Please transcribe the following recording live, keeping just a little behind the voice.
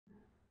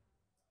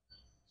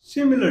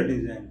similar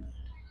design.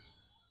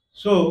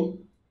 So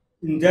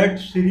in that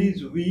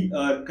series, we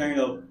are kind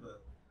of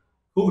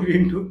hooked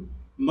into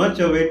much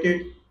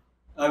awaited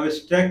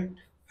abstract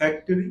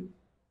factory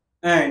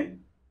and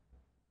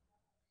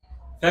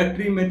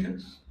factory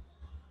methods.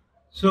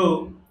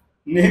 So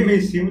name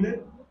is similar,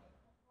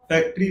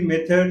 factory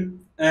method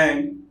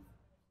and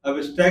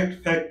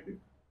abstract factory.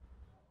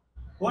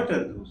 What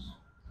are those?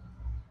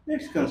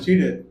 Let's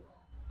consider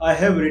I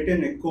have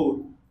written a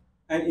code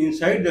and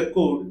inside the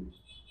code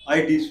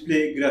I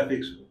display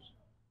graphics.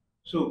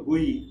 So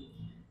GUI,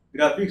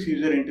 graphics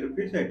user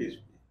interface I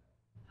display.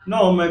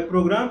 Now my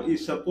program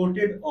is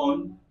supported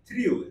on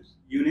three OS,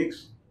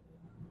 Unix,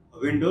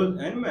 Windows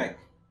and Mac.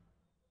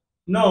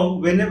 Now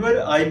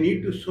whenever I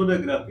need to show the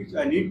graphics,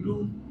 I need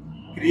to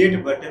create a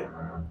button,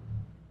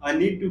 I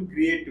need to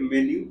create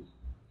menu,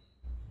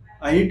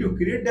 I need to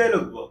create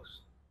dialog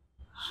box.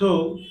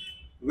 So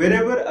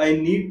wherever I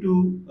need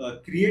to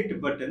create a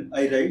button,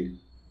 I write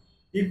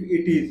if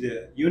it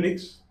is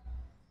Unix,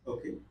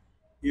 okay,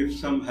 if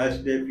some hash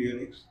def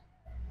Unix,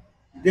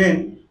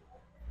 then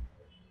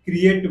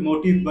create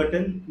motif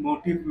button,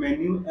 motif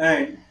menu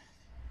and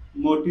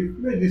motif,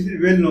 well, this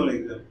is well known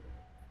example,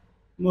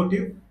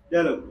 motif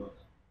dialog box.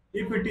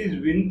 If it is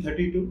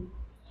Win32,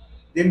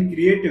 then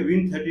create a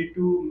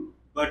Win32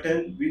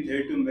 button,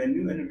 Win32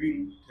 menu and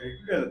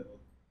Win32 dialog box.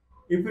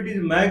 If it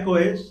is Mac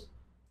OS,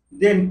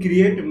 then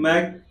create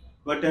Mac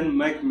button,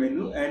 Mac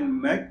menu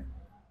and Mac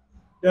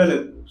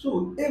dialog.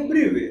 So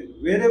everywhere,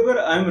 wherever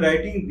I am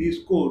writing this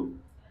code,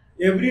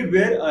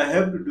 everywhere I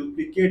have to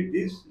duplicate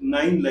this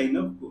 9 line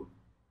of code.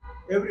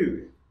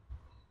 Everywhere.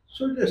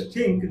 So just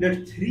think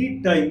that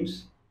three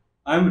times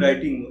I am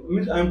writing,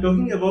 means I am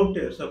talking about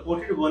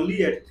supported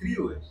only at 3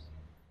 OS.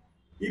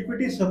 If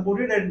it is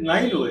supported at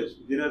 9 OS,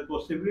 there are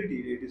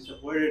possibilities it is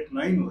supported at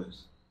 9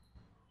 OS.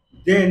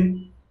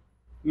 Then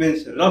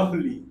means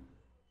roughly,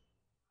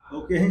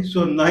 okay,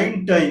 so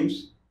 9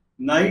 times,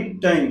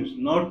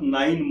 not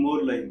 9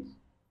 more lines.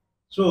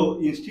 So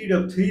instead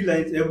of 3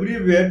 lines,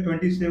 everywhere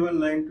 27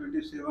 line,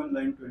 27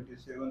 line,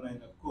 27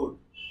 line of code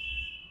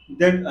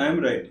that I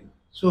am writing.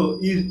 So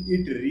is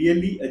it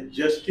really a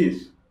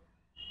justice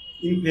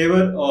in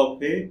favor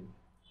of a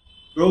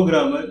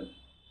programmer,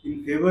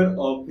 in favor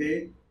of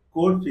a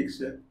code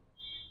fixer,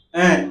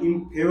 and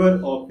in favor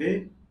of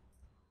a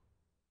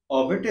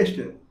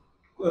tester,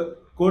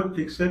 code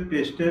fixer,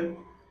 tester,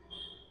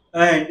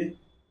 and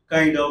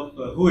kind of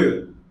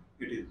whoever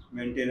it is,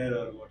 maintainer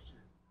or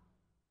whatever.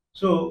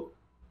 So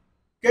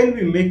can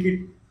we make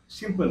it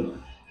simple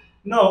now?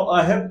 Now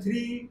I have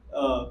three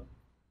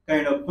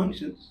kind of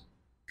functions.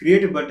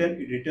 Create a button,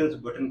 it returns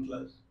button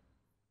class,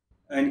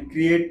 and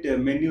create a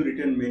menu,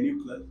 return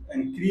menu class,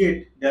 and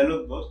create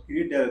dialog box,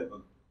 create dialog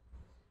box.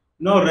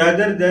 Now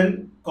rather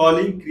than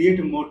calling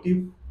create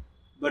motif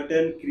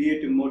button,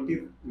 create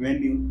motif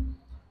menu,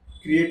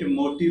 create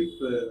motif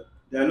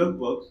dialog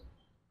box,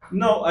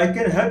 now I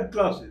can have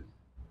classes.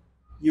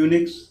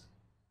 Unix,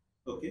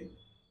 okay,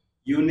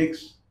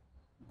 Unix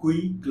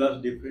GUI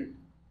class different,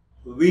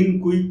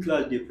 Win GUI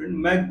class different,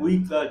 Mac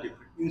GUI class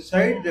different.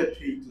 Inside the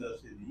three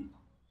classes,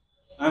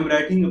 I am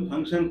writing a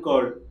function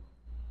called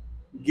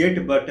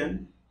get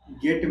button,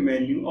 get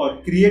menu,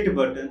 or create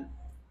button,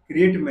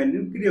 create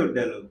menu, create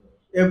dialog.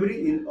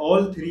 Every in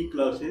all three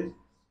classes,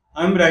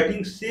 I am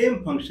writing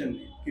same function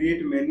name,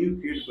 create menu,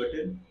 create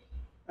button,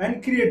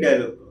 and create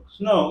dialog box.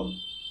 Now,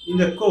 in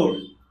the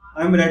code,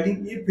 I am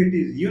writing if it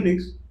is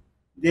Unix,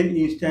 then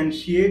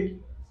instantiate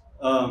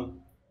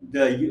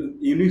the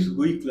Unix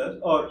GUI class,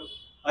 or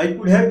I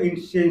could have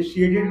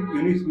instantiated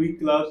Unix GUI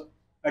class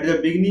at the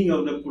beginning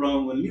of the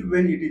program only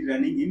when it is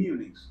running in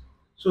Unix.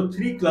 So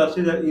three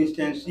classes are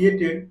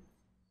instantiated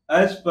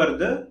as per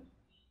the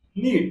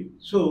need.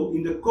 So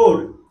in the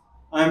code,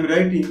 I am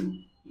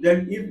writing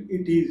that if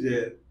it is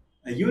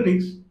a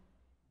Unix,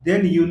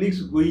 then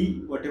Unix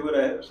GUI, whatever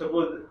I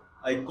suppose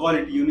I call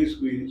it Unix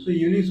GUI. So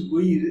Unix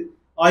GUI is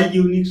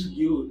iUnix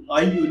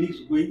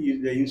GUI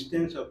is the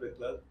instance of the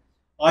class.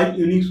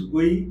 iUnix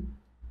GUI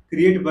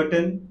create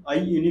button,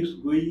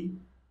 iUnix GUI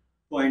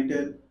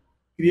pointer,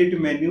 create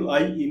menu,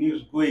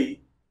 iUnix GUI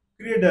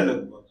create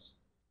dialog box.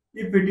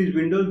 If it is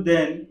Windows,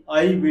 then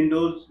I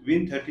Windows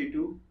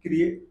Win32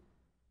 create,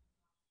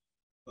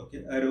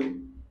 okay, arrow,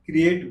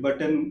 create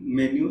button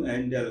menu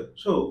and dialog.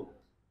 So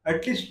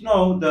at least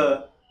now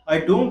the I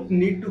don't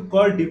need to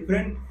call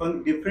different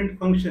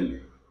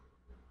function.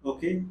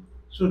 Okay,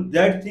 so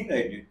that thing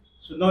I did.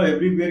 So now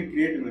everywhere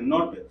create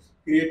not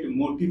create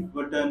motif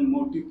button,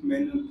 motif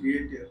menu,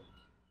 create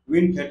a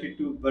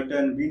Win32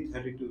 button,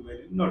 Win32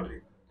 menu, not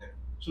required that.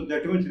 So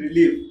that much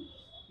relief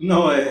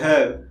now I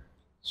have.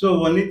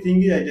 So only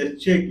thing is I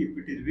just check if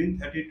it is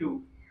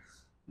Win32,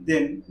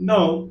 then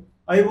now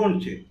I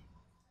won't check.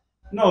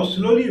 Now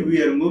slowly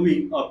we are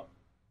moving up.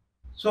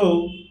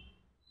 So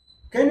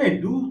can I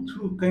do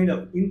through kind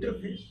of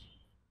interface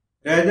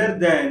rather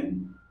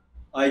than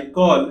I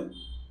call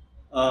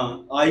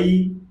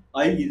I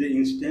is the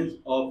instance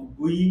of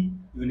GUI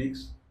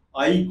Unix,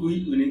 I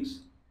GUI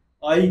Unix,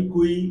 I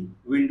GUI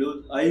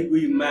Windows, I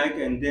GUI Mac,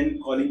 and then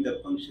calling the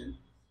function.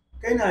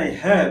 can I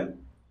have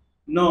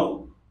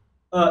now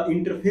a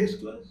interface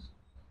class?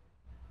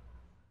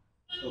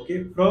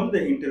 Okay, from the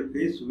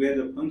interface where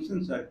the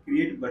functions are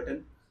create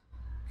button,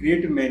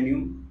 create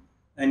menu,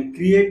 and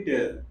create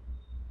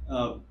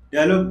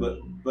dialog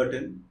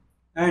button,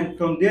 and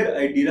from there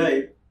I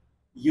derive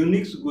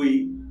Unix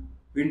GUI,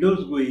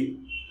 Windows GUI,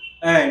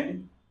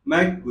 and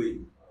Mac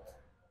GUI.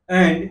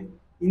 And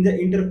in the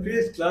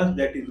interface class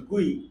that is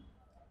GUI,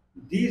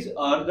 these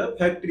are the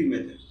factory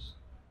methods.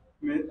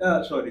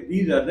 Sorry,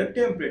 these are the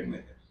template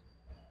methods.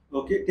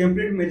 Okay,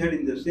 template method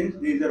in the sense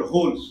these are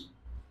holes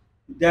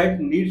that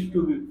needs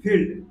to be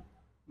filled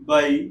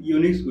by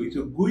Unix GUI.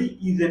 So GUI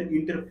is an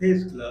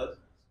interface class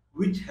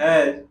which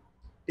has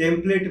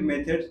template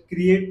methods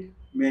create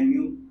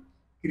menu,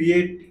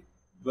 create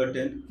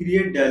button,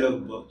 create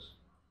dialog box,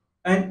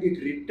 and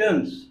it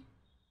returns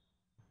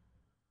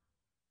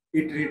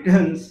it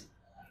returns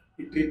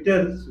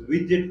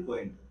widget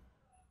pointer.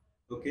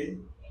 Okay,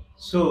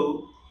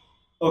 so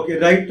okay,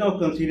 right now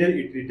consider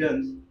it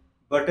returns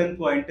button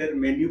pointer,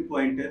 menu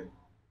pointer,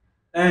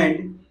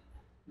 and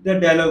the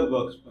dialog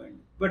box point.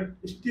 But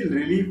still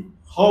relief,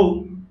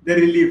 how the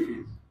relief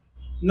is.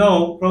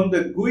 Now from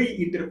the GUI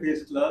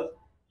interface class,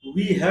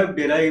 we have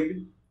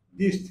derived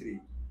these three.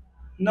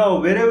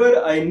 Now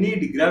wherever I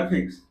need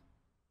graphics,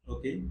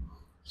 okay,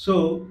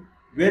 so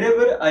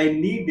wherever I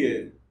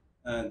need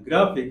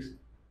graphics,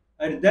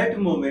 at that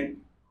moment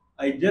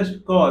I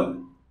just call,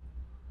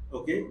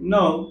 okay,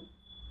 now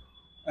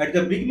at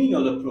the beginning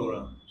of the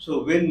program.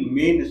 So when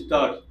main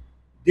starts,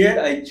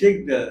 there I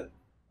check the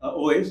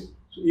OS.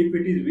 So if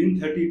it is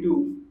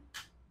Win32,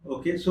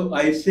 okay, so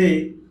I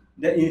say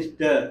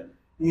the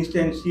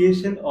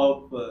instantiation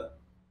of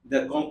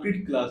the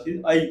concrete class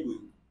is iGUI.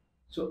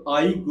 So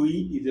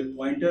iGUI is a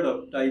pointer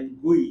of type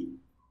GUI.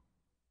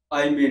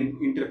 I mean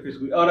interface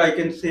GUI, or I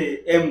can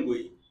say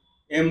MGUI.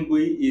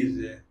 MGUI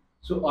is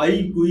so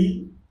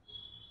iGUI.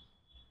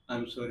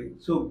 I'm sorry.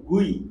 So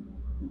GUI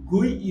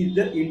is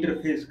the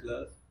interface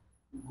class.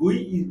 GUI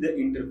is the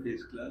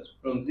interface class.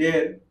 From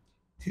there,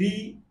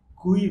 three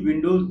GUI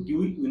Windows,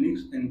 GUI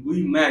Unix, and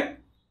GUI Mac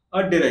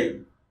are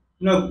derived.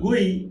 Now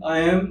GUI, I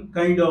am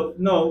kind of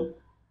now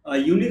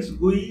Unix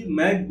GUI,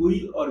 Mac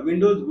GUI, or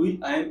Windows GUI.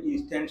 I am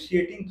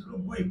instantiating through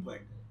GUI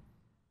pointer,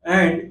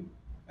 and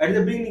at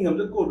the beginning of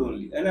the code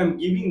only, and I'm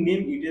giving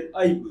name it as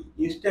iGUI,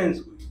 instance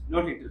GUI,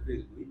 not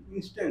interface GUI,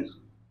 instance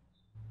GUI.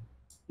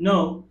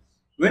 Now,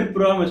 when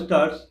program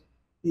starts,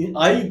 in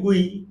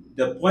iGUI,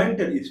 the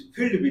pointer is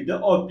filled with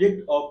the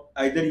object of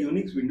either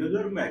Unix, Windows,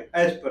 or Mac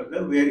as per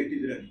the where it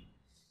is running.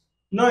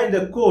 Now, in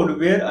the code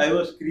where I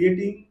was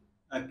creating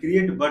a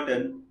create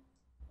button,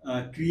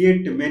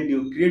 create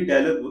menu, create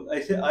dialog,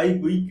 I say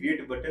iGUI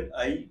create button,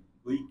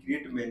 iGUI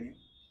create menu,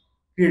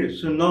 create.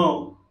 So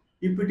now,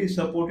 if it is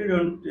supported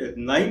on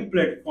 9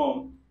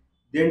 platform,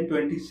 then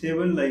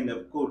 27 line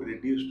of code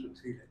reduced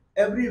to 3 line.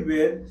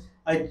 Everywhere,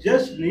 I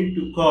just need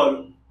to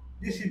call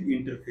this is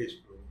interface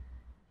pro.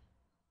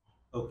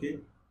 Okay.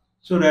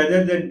 So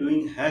rather than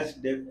doing hash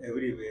def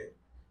everywhere,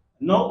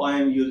 now I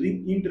am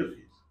using interface.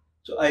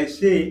 So I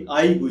say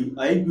iGUI.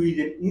 iGUI is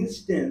an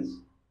instance.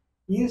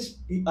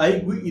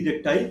 iGUI is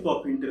a type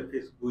of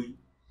interface GUI,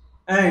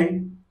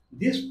 and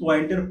this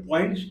pointer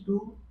points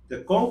to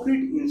the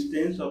concrete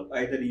instance of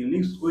either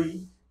Unix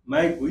GUI,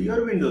 Mac GUI,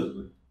 or Windows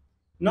GUI.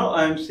 Now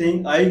I am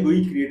saying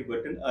iGUI create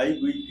button,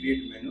 iGUI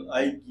create menu,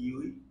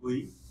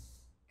 iGUI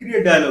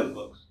create dialog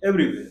box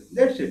everywhere.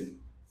 That's it.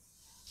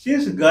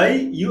 Since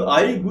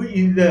iGUI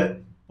is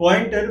the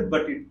pointer,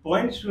 but it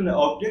points to an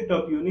object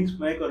of Unix,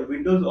 Mac, or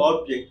Windows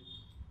object,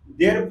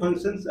 their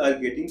functions are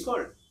getting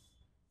called.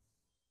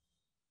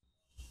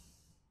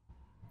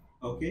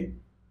 Okay.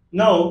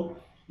 Now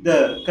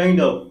the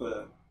kind of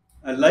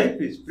life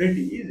is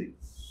pretty easy.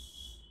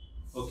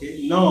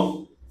 Okay.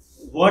 Now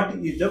what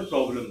is the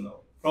problem now?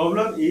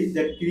 Problem is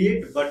that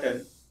create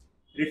button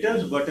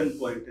returns button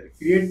pointer,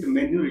 create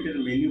menu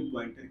return menu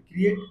pointer,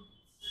 create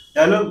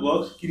dialog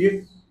box,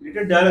 create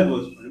return dialog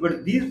box pointer.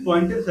 But these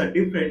pointers are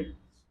different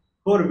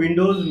for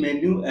Windows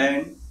menu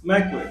and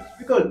Mac OS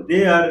because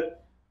they are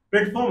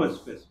platform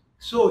specific.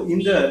 So in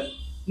the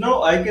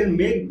now I can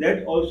make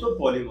that also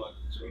polymorphic.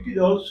 So it is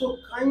also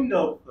kind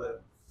of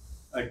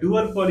a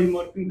dual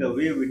polymorphic the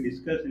way we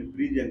discussed in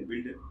bridge and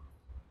builder.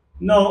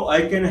 Now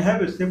I can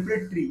have a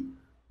separate tree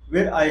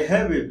where I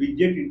have a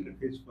widget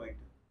interface pointer,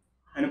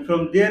 and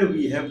from there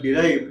we have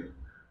derived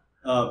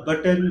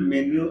button,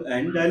 menu,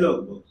 and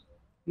dialog box.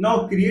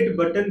 Now create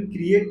button,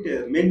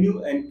 create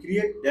menu, and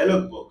create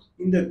dialog box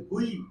in the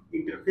GUI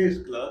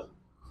interface class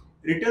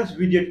returns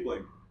widget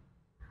point.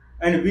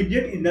 And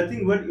widget is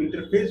nothing but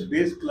interface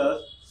based class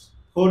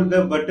for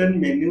the button,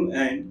 menu,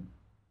 and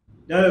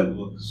dialog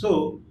box.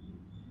 So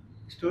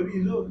story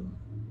is over.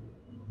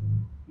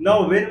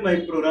 Now when my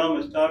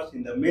program starts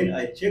in the main,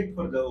 I check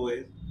for the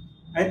OS,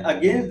 and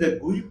against the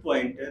GUI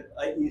pointer,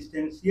 I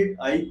instantiate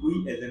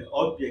iGUI as an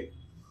object.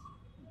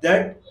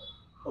 That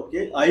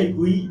okay,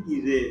 iGUI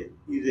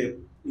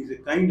is a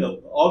kind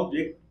of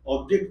object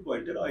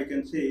pointer. I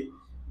can say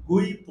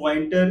GUI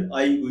pointer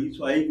iGUI.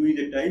 So iGUI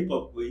is a type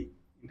of GUI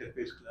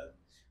interface class.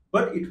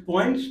 but it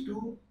points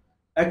to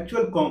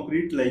actual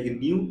concrete like a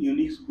new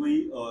Unix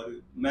GUI or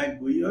Mac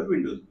GUI or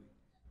Windows GUI.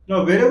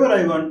 Now, wherever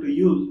I want to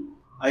use,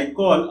 I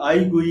call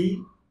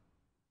iGUI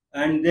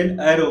and then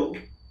arrow,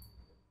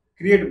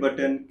 create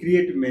button,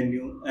 create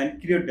menu,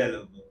 and create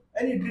dialog box,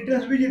 and it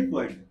returns widget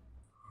pointer.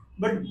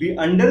 But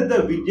under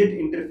the widget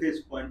interface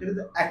pointer,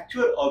 the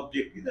actual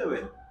object is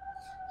available.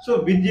 So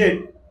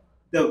the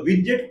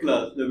widget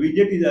class, the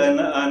widget is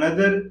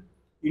another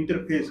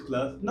interface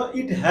class. Now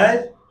it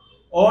has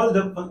all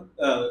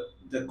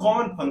the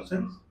common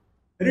functions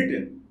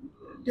written,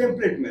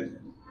 template methods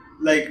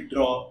like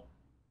draw,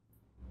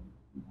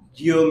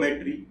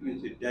 geometry,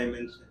 means it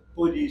dimension,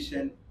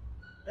 position,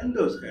 and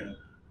those kind of.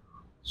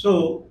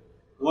 So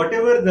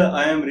whatever the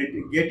I am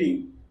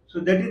getting, so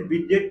that is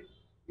widget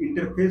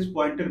interface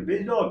pointer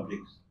based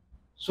objects.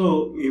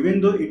 So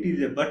even though it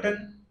is a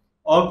button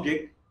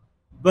object,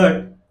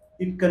 but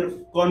it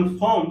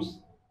conforms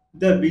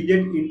the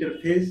widget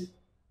interface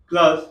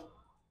class,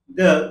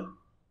 the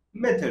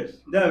methods,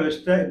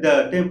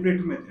 the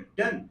template method.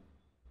 Done.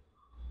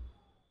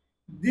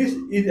 This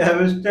is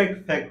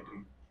abstract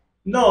factory.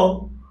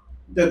 Now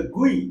the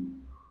GUI,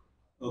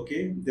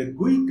 okay, the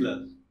GUI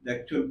class, the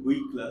actual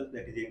GUI class,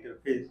 that is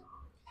interface.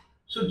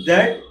 So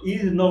that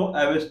is now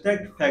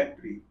abstract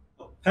factory.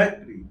 A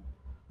factory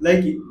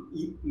like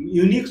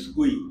Unix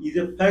GUI is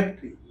a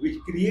factory which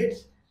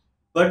creates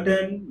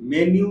button,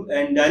 menu,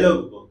 and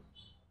dialog box.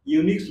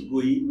 Unix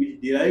GUI,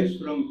 which derives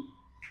from,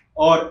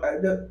 or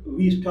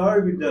we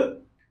start with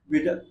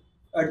the,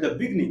 at the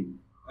beginning.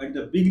 At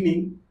the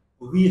beginning,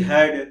 we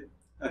had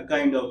a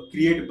kind of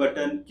create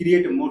button,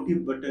 create a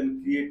motif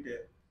button, create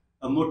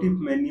a motif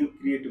menu,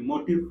 create a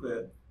motif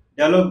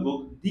dialog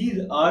box.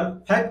 These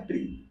are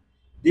factory.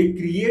 They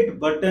create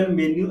button,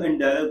 menu, and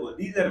dialog box.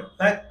 These are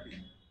factory.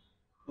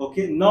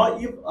 Okay, now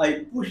if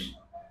I push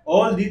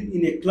all these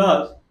in a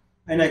class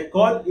and I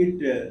call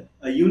it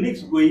a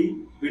Unix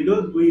GUI,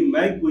 Windows GUI,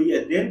 Mac GUI,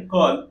 and then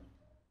call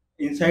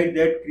inside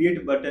that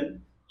create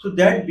button, so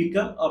that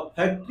become a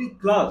factory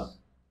class.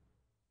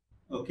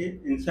 Okay,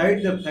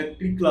 inside the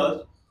factory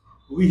class,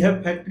 we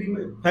have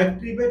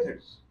factory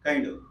methods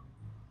kind of.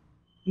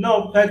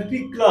 Now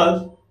factory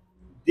class,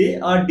 they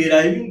are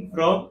deriving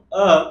from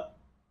a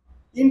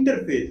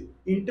interface.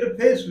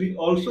 Interface we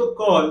also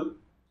call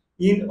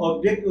in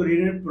object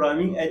oriented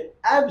programming as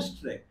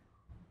abstract.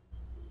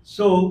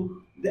 So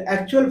the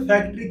actual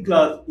factory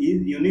class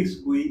is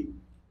Unix GUI,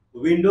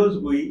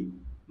 Windows GUI,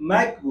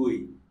 Mac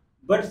GUI.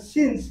 But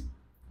since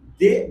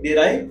they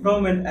derive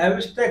from an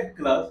abstract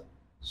class,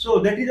 so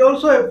that is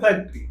also a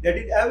factory. That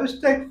is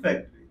abstract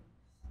factory.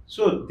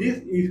 So this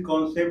is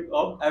concept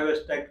of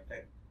abstract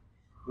factory.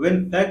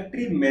 When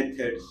factory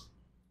methods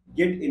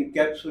get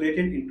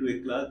encapsulated into a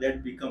class,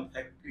 that become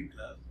factory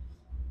class.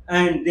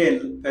 And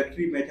then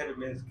factory method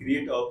means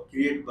create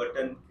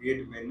button,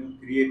 create menu,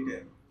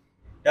 create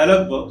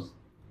dialog box.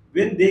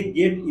 When they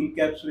get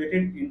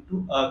encapsulated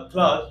into a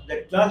class,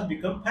 that class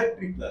become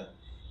factory class.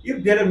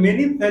 If there are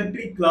many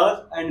factory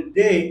class and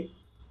they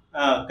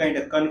kind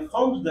of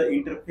conforms the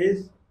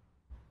interface,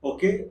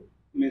 okay,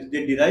 means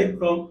they derive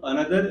from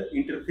another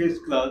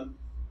interface class.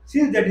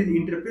 Since that is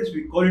interface,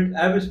 we call it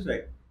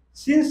abstract.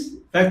 Since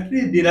factory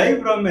is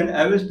derived from an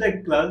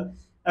abstract class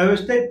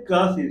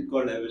is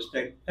called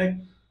abstract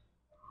factory.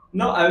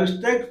 Now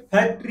abstract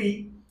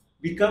factory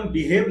become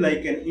behave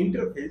like an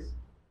interface,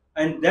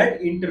 and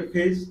that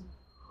interface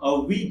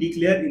we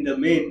declare in the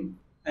main,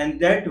 and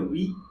that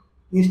we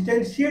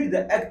instantiate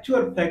the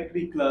actual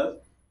factory class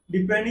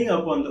depending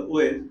upon the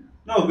OS.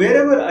 Now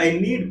wherever I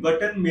need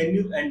button,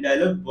 menu, and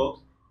dialog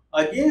box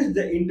against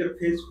the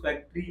interface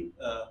factory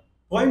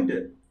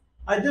pointer,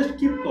 I just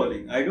keep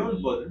calling. I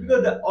don't bother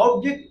because the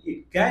object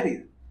it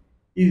carries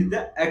is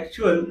the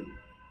actual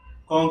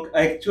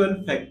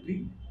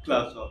factory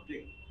class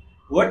object.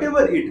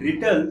 Whatever it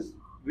returns,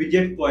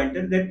 widget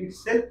pointer, that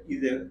itself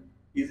is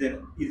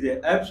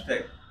a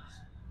abstract.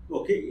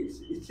 Okay,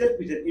 itself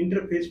is an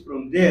interface.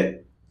 From there,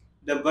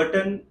 the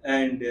button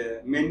and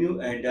menu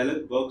and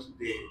dialog box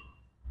they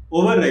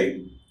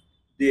override,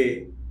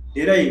 they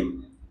derive,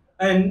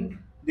 and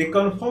they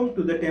conform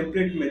to the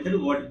template method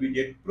what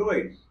widget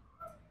provides.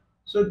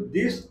 So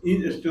this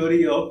is a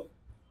story of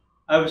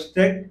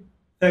abstract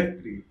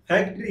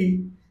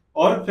factory.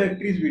 All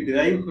factories we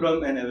derive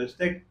from an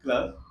abstract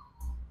class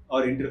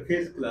or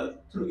interface class.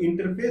 Through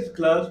interface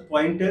class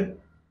pointer,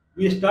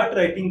 we start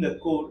writing the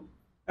code,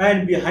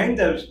 and behind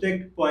the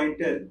abstract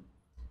pointer,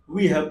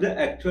 we have the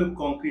actual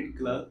concrete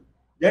class.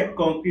 That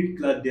concrete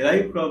class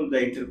derived from the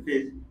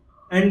interface,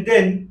 and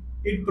then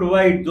it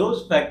provides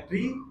those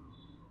factory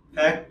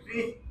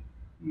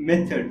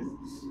methods.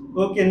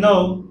 Okay,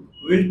 now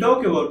we'll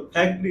talk about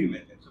factory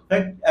methods. So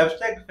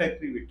abstract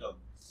factory we talk.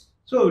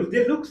 So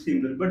they look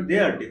similar, but they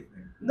are different.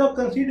 Now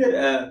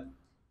consider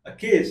a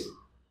case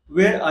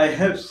where I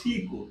have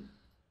C code.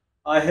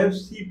 I have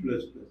C++.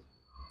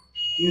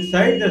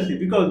 Inside the C,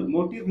 because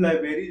motif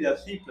libraries are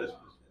C++.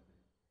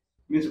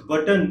 Means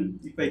button,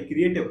 if I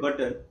create a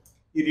button,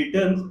 it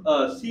returns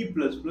a C++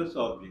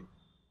 object.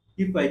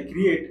 If I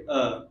create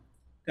a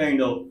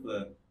kind of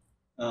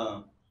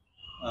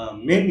uh,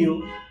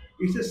 menu,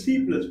 it's a C++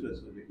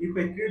 object. If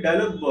I create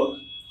dialog box,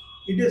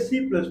 it is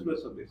C++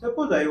 object.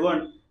 Suppose I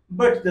want,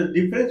 but the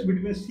difference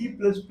between C++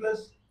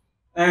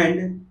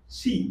 and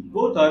C,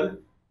 both are,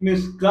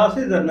 means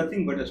classes are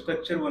nothing but a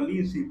structure only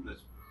in C++.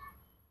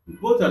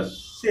 Both are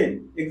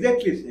same,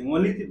 exactly same.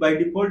 Only by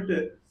default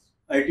it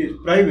is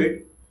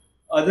private.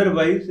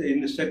 Otherwise,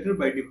 in the structure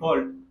by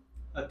default,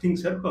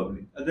 things are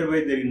public.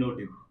 Otherwise, there is no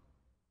difference.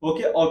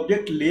 Okay,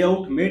 object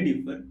layout may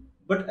differ,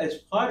 but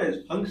as far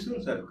as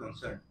functions are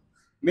concerned,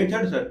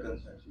 methods are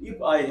concerned, if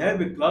I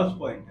have a class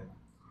pointer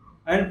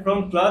and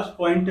from class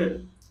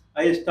pointer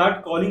I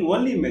start calling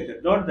only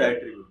method, not the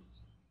attribute,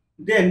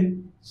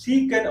 then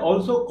C can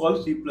also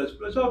call C++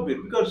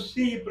 object because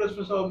C++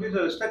 objects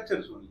are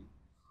structures only.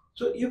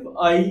 So if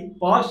I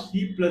pass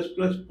C++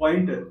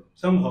 pointer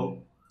somehow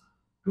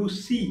to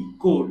C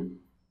code,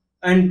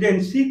 and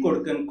then C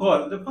code can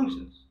call the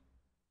functions.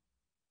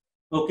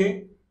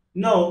 Okay.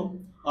 Now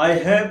I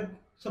have,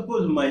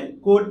 suppose my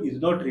code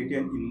is not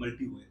written in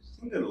multi-OS,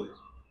 single OS,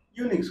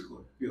 Unix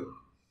code pure.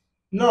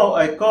 Now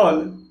I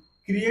call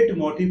create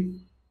motif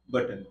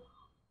button.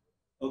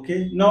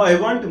 Okay, now I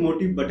want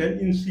motif button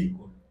in C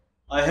code.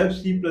 I have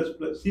C++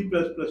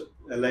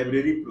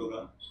 library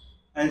program,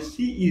 and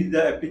C is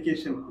the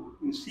application code.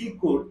 In C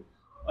code,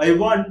 I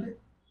want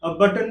a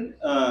button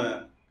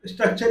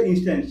structure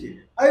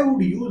instantiated. I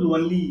would use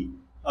only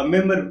a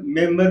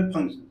member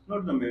functions,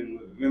 not the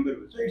member.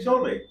 So it's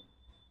all right.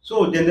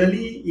 So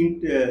generally,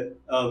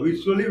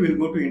 we slowly will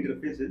go to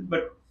interfaces,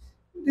 but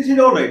this is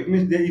all right.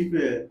 Means if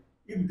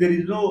there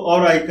is no,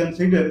 or I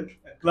consider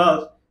a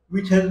class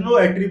which has no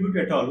attribute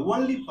at all,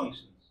 only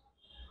functions.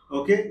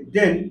 Okay,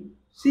 then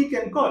C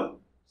can call.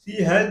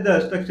 C has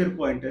the structure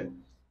pointer.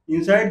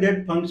 Inside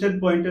that function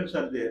pointers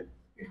are there.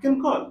 It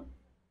can call.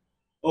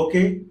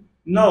 Okay,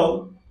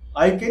 now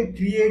I can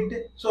create.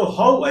 So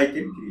how I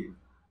can create?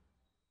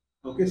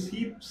 Okay,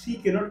 C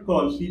cannot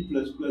call C++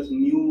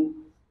 new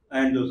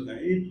and those kind.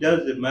 It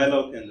does the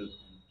malloc and those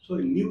kind. So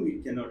new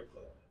it cannot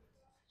call.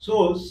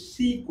 So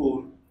C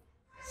code,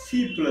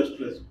 C++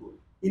 code.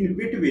 In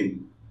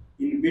between.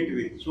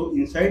 So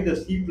inside the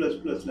C++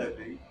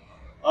 library,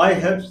 I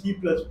have C++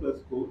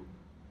 code,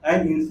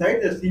 and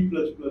inside the C++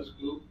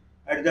 code,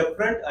 at the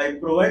front I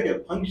provide a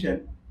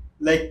function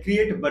like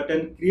create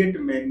button, create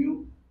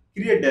menu,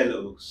 create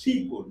dialog.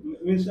 C code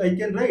means I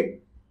can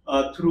write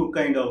through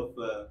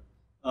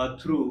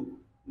through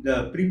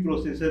the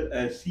preprocessor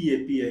as C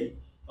API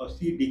or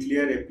C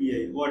declare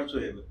API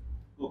whatsoever.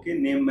 Okay,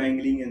 name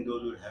mangling and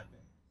those will happen.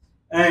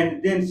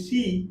 And then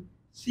C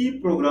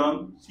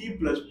program, C++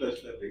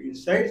 library.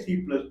 Inside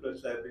C++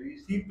 library,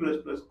 C++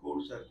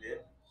 codes are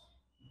there.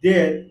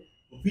 There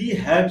we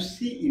have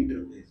C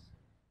interface.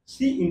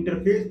 C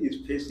interface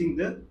is facing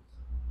the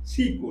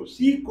C code.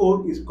 C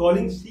code is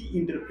calling C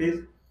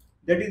interface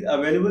that is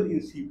available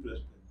in C++.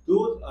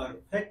 Those are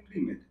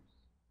factory methods.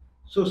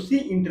 So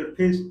C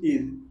interface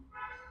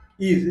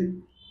is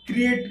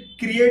create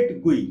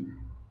GUI.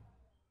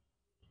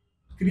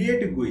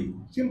 Create GUI.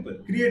 Simple.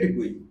 Create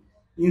GUI.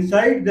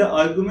 Inside the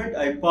argument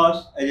I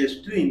pass as a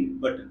string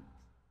button,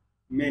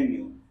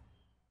 menu,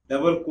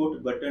 double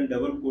quote button,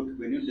 double quote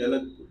menu,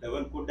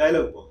 double quote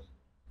dialog box.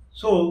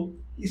 So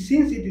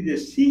since it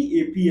is a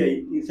C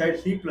API inside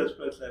C++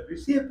 library,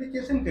 C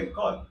application can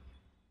call.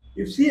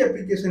 If C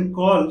application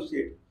calls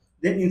it,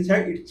 then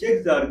inside it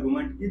checks the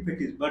argument if it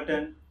is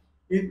button,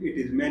 if it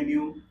is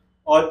menu,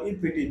 or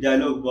if it is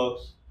dialog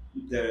box,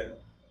 the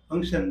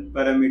function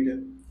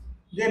parameter.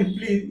 Then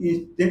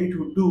it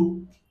would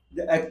do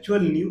the actual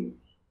new.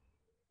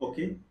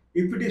 Okay,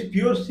 if it is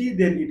pure C,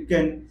 then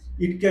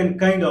it can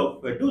kind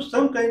of do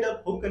some kind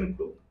of hook and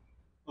crook.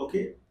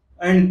 Okay,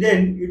 and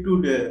then it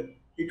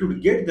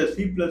would get the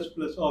C++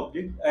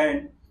 object,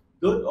 and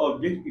those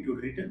objects it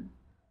would return.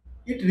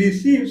 It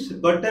receives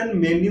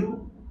button,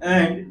 menu,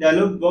 and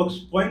dialog box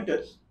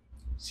pointers,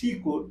 C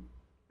code,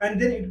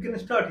 and then it can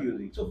start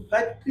using. So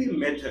factory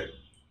method,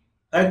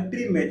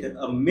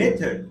 a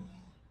method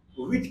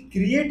which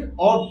create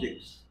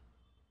objects,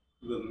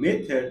 a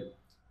method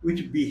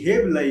which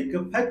behave like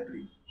a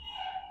factory,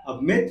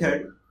 a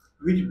method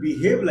which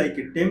behave like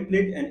a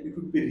template, and it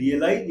would be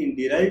realized in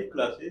derived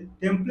classes,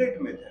 template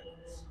method.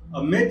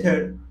 A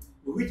method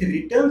which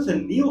returns a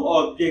new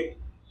object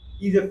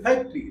is a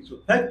factory, so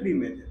factory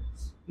method.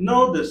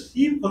 Now the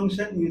C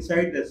function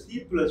inside the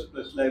C++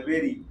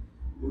 library,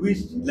 which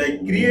like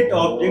create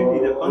object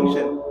is a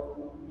function.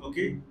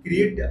 Okay,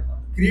 create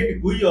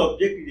GUI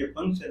object is a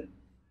function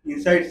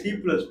inside C++,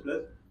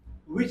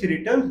 which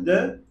returns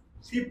the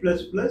C++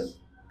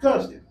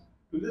 classes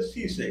to the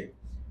C side.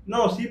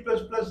 Now C++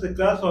 the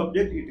class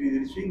object it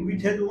is receiving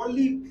which has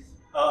only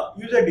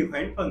user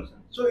defined function.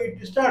 So it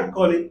start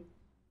calling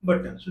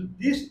button. So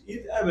this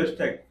is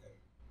abstract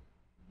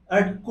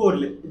at core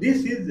level.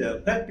 This is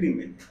the factory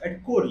method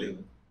at core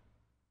level.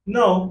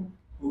 Now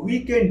we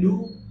can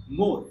do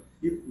more.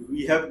 If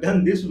we have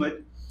done this much,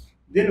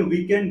 then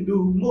we can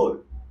do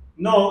more.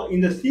 Now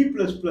in the C++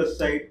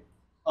 side,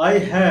 I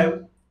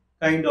have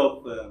kind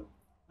of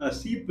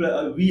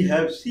we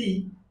have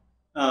C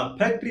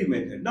factory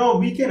method. Now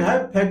we can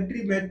have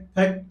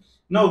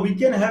now we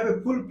can have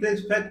a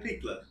full-fledged factory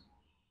class.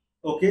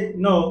 Okay,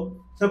 now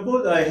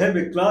suppose I have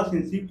a class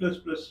in C++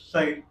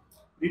 side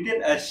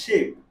written as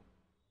shape.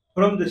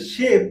 From the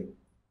shape,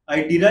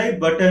 I derive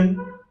button,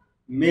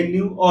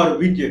 menu, or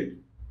widget.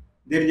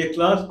 There is a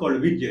class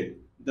called widget,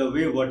 the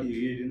way what you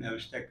use in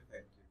abstract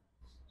factory.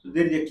 So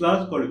there is a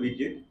class called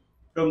widget.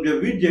 From the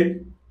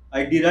widget,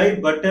 I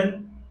derive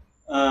button,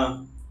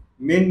 uh,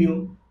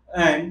 menu,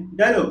 and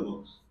dialog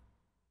box.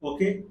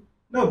 Okay.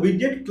 Now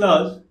widget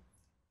class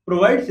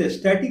provides a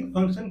static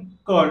function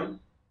called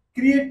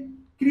create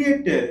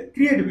create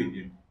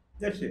widget.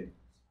 That's it.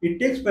 It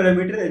takes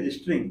parameter as a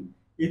string.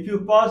 If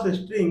you pass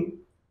a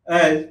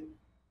as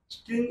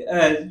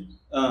as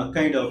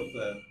kind of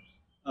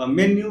a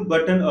menu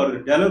button or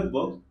a dialog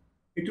box,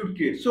 it would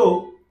create.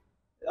 So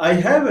I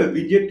have a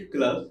widget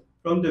class.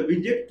 From the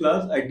widget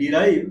class, I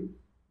derive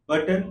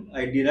button,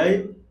 I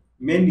derive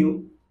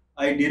menu,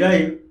 I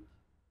derive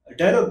a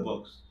dialog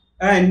box,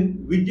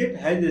 and widget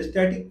has a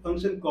static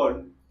function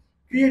called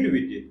create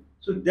widget.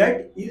 So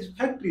that is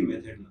factory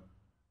method now.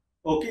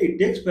 Okay, it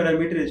takes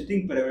parameter, a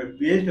string parameter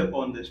based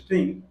upon the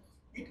string.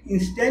 It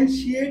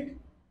instantiate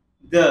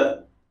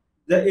the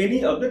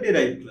any of the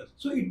derived class.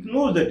 So it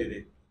knows the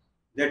derived.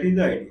 That is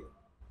the idea.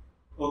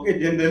 Okay,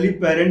 generally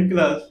parent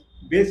class,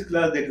 base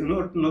class, they do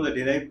not know the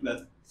derived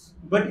class.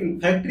 But in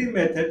factory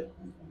method,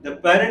 the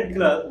parent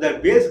class, the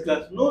base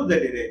class knows the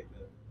derived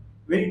class.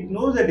 When it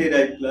knows the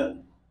derived class,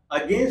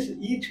 against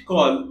each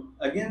call,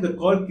 against the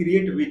call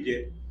create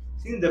widget,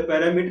 since the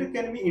parameter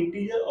can be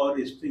integer or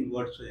a string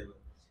whatsoever.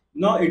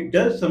 Now it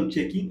does some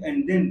checking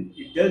and then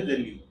it does the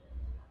new.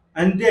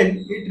 And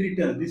then it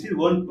returns. This is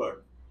one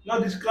part. Now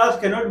this class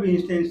cannot be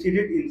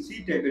instantiated in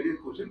C type, that is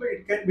question, but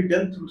it can be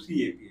done through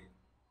C API.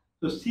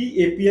 So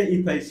C API,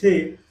 if I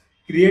say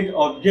create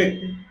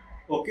object,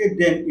 okay,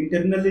 then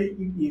internally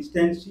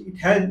it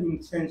has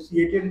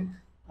instantiated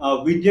a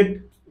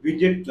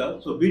widget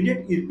class. So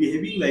widget is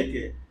behaving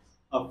like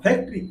a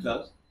factory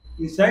class.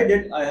 Inside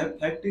that I have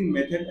factory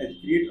method as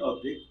create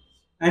object,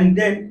 and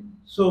then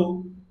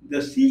so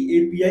the C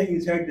API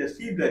inside the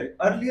C library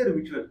earlier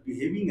which was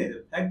behaving as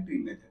a factory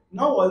method,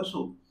 now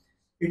also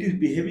it is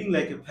behaving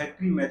like a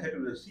factory method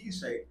on the C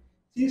side.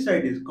 C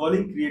side is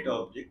calling create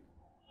object,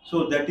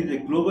 so that is a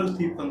global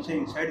C function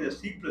inside the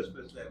C++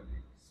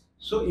 library.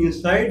 So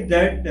inside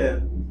that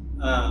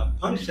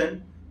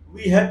function,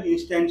 we have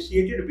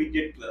instantiated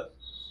widget class.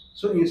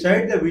 So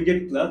inside the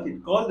widget class,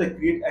 it calls the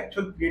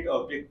create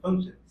object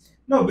function.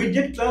 Now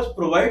widget class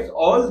provides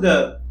all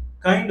the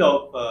kind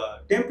of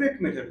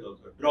template methods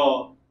also: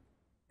 draw,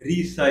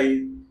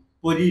 resize,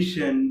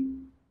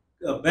 position,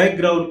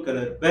 background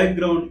color,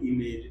 background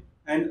image,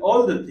 and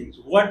all the things.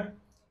 What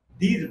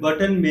these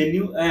button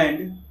menu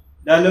and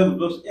dialog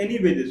box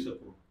anyway they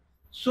support.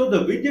 So the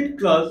widget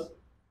class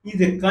is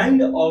a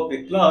kind of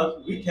a class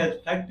which has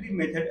factory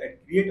method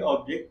at create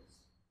object,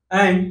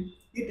 and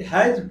it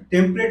has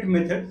template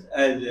methods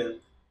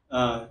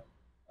uh,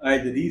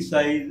 as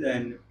resize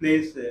and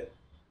place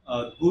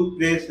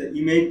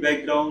image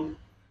background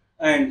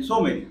and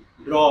so many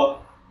draw,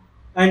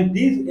 and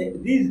these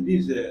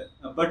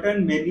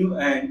button menu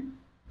and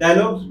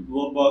dialogs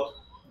box,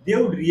 they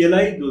would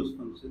realize those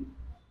functions.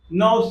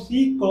 Now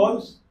C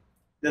calls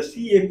the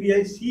C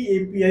API.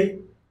 C API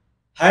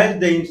has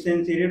the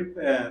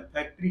instantiated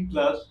factory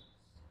class.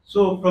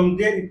 So from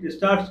there it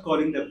starts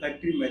calling the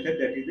factory method,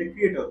 that is the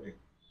create object.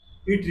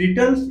 It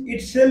returns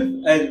itself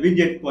as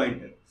widget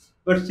pointer.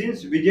 But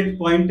since widget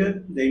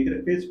pointer, the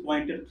interface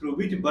pointer through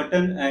which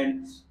button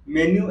and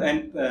menu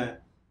and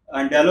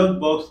dialog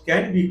box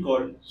can be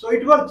called, so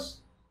it works.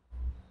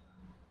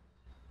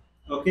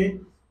 Okay,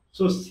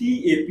 so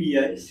C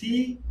API,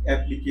 C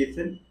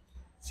application,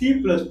 C++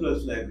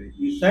 library.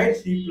 Inside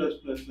C++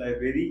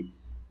 library,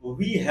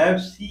 we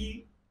have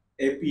C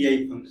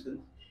API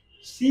function.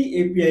 C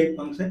API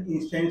function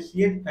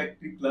instantiate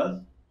factory class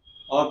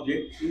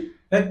object.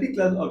 Factory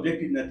class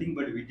object is nothing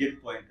but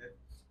widget pointer.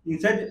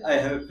 Inside I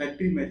have a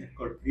factory method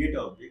called create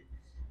object,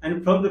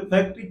 and from the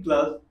factory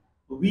class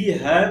we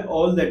have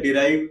all the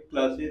derived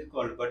classes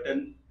called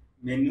button,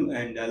 menu,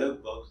 and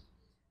dialog box.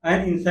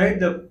 And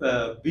inside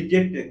the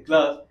widget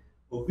class,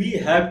 we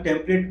have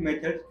template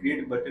methods,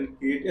 create button,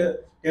 create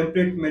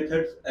template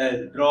methods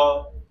as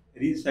draw,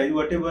 resize,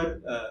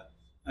 whatever,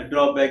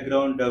 draw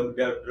background,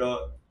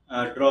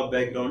 draw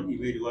background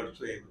image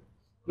whatsoever.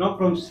 Now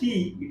from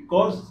C, it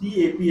calls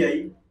C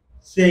API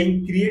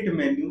saying create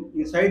menu.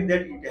 Inside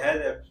that it has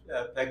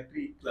a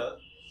factory class.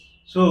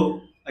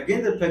 So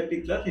again the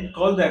factory class, it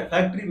calls the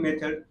factory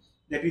method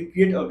that we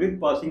create object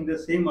passing the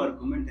same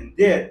argument, and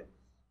there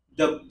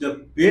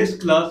the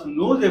base class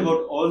knows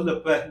about all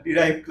the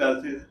derived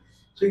classes,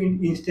 so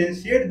it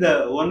instantiates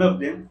the one of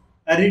them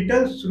and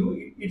returns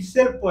through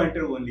itself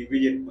pointer only,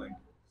 widget pointer.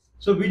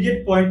 So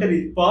widget pointer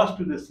is passed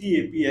to the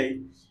C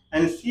API,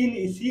 and C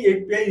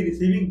API is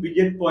receiving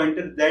widget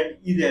pointer, that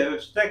is an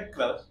abstract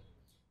class.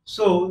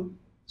 So,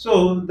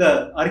 so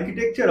the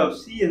architecture of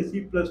C and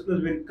C++,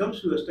 when it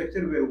comes to a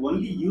structure where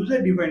only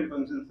user-defined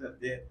functions are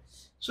there,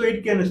 So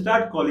it can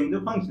start calling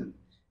the function,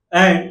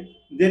 and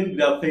then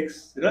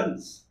graphics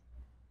runs.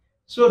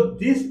 So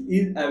this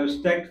is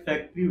abstract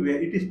factory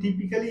where it is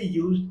typically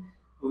used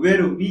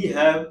where we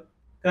have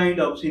kind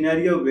of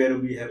scenario where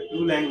we have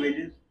two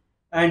languages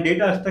and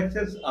data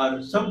structures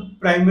are some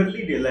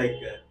primarily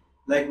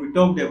like we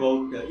talked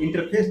about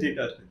interface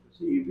data structures.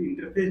 So if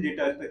interface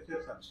data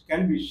structures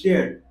can be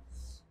shared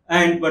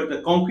and but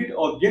the concrete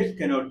objects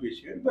cannot be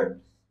shared, but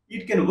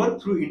it can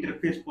work through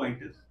interface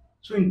pointers.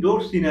 So in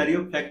those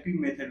scenario, factory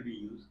method we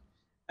use.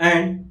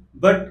 And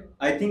but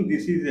I think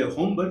this is a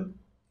homework.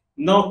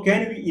 Now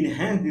can we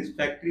enhance this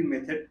factory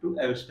method to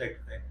abstract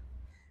fact?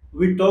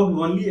 We talked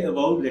only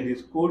about that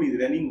this code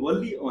is running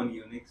only on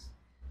Unix.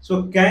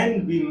 So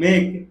can we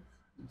make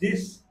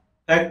this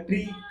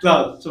factory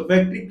class? So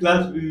factory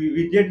class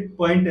widget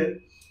pointer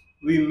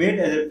we made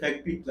as a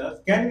factory class.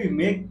 Can we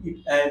make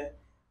it as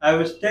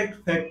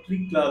abstract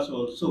factory class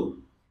also?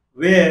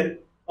 Where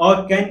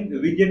or can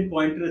widget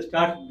pointer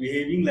start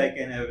behaving like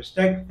an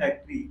abstract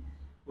factory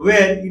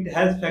where it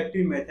has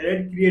factory method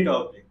and create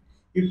object?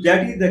 If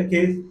that is the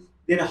case,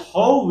 then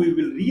how we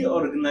will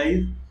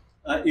reorganize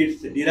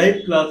its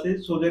derived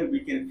classes so that we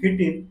can fit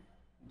in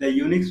the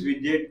Unix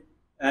widget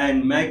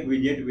and Mac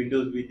widget,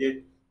 Windows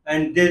widget,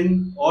 and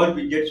then all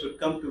widgets should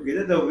come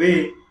together the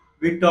way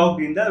we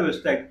talked in the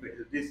abstract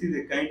phase. This is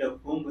a kind of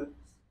homework.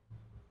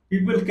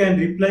 People can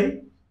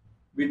reply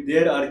with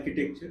their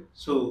architecture.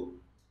 So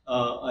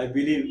I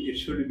believe it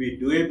should be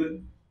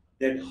doable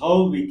that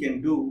how we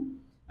can do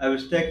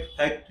abstract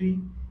factory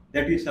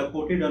that is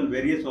supported on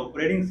various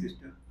operating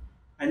systems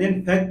and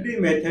then factory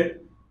method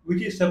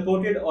which is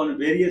supported on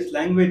various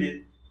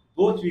languages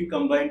both we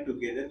combine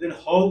together then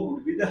how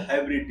would be the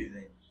hybrid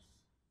design.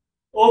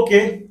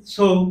 Okay,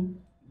 so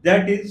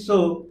that is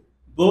so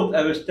both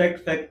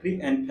abstract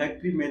factory and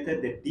factory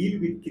method they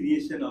deal with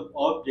creation of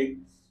objects.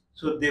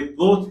 So they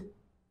both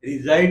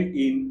reside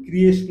in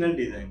creational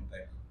design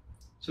pattern.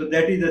 So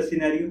that is the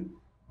scenario.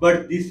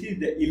 But this is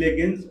the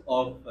elegance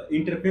of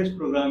interface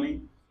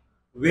programming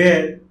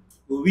where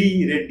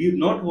we reduce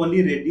not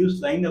only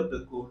reduce line of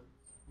the code,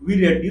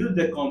 we reduce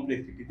the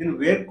complexity. Then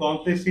where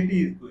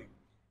complexity is going?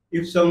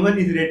 If someone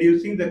is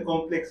reducing the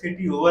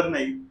complexity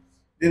overnight,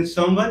 then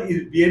someone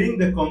is bearing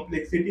the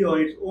complexity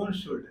on its own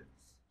shoulder.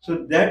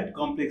 So that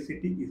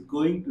complexity is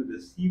going to the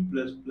C++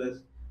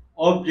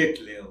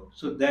 object layout.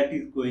 So that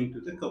is going to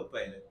the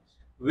compiler,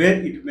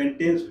 where it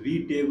maintains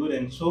V table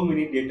and so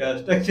many data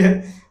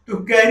structure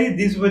to carry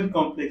this much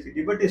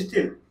complexity. But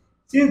still,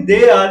 since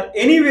they are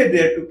anyway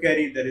there to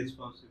carry the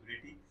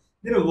responsibility,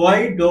 then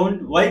why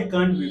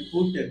can't we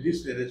put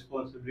this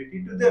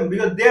responsibility to them?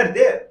 Because they are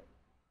there.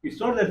 It's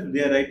not that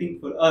they are writing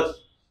for us.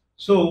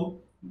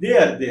 So they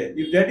are there.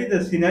 If that is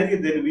the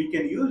scenario, then we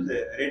can use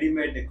the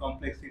ready-made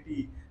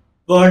complexity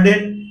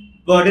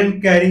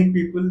burden carrying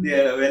people. They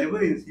are available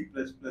in C++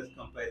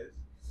 compilers.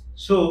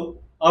 So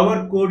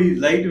our code is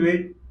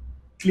lightweight,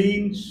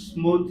 clean,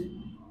 smooth,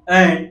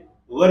 and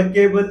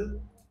workable,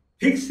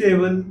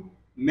 fixable,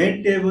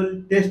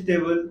 maintainable,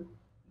 testable,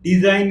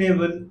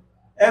 designable,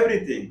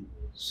 everything.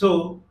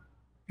 So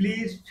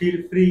please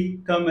feel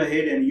free, come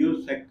ahead and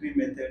use factory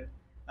method,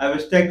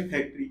 abstract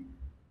factory,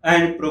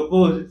 and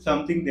propose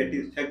something that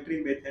is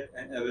factory method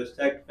and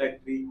abstract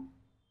factory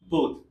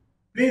both.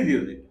 Please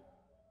use it.